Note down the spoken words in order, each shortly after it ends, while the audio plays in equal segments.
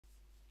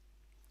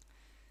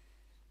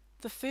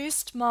The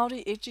first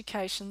Māori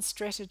education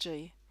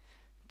strategy,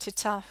 Te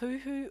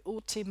Tahuhu o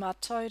te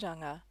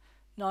Mātauranga,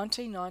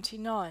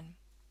 1999.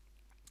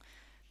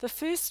 The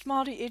first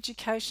Māori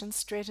education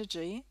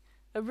strategy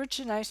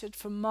originated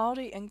from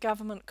Māori and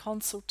government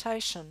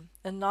consultation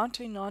in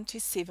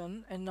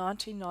 1997 and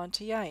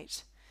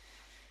 1998.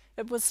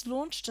 It was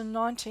launched in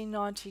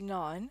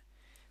 1999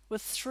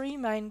 with three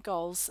main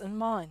goals in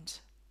mind.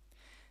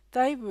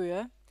 They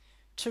were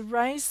to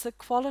raise the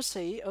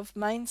quality of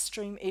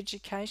mainstream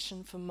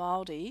education for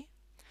Māori,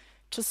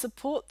 to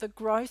support the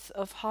growth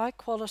of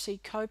high-quality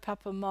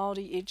kaupapa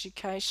Māori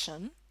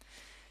education,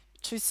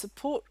 to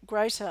support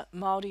greater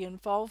Māori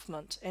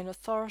involvement and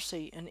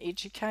authority in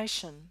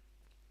education.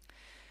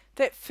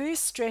 That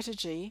first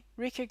strategy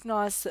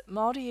recognised that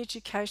Māori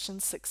education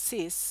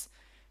success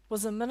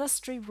was a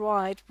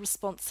ministry-wide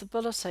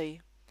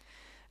responsibility.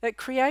 It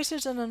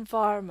created an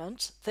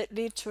environment that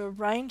led to a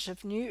range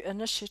of new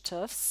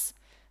initiatives,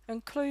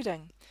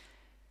 including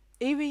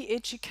iwi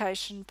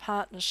education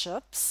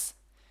partnerships,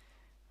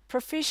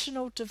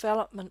 professional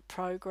development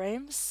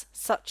programs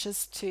such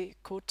as Te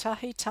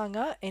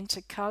Kotahitanga and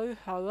Te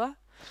Kauhaua,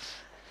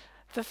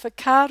 the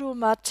Whakaaro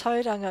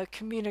Mātauranga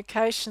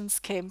Communications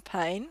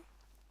Campaign,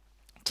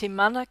 Te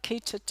Mana ki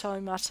te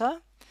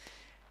Taumata,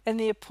 and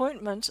the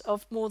appointment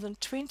of more than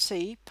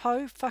 20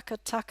 Pou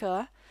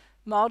Whakataka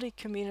Māori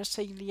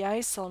community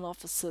liaison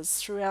officers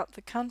throughout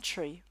the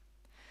country.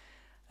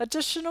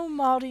 Additional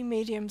Māori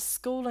medium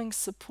schooling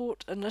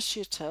support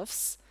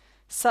initiatives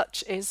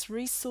such as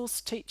Resource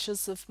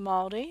Teachers of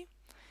Māori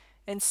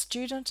and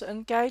student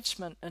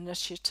engagement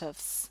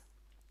initiatives.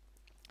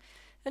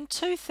 In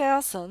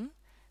 2000,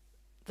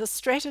 the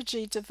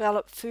strategy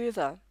developed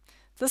further.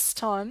 This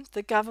time,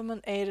 the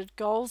government added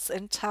goals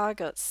and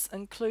targets,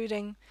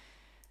 including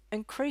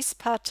increased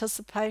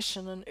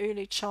participation in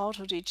early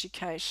childhood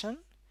education,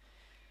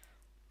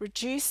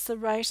 reduce the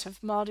rate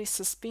of Māori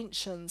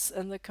suspensions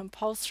in the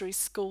compulsory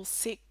school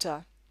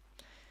sector.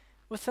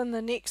 Within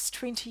the next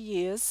 20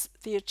 years,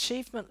 the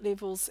achievement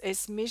levels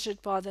as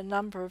measured by the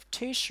number of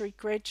tertiary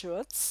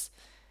graduates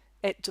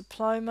at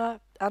diploma,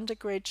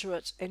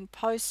 undergraduate and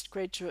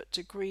postgraduate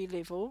degree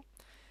level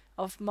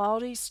of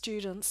Māori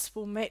students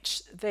will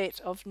match that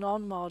of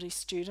non-Māori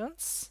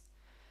students,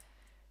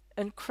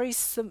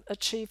 increase the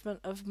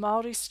achievement of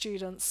Māori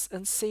students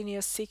in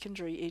senior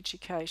secondary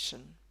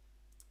education.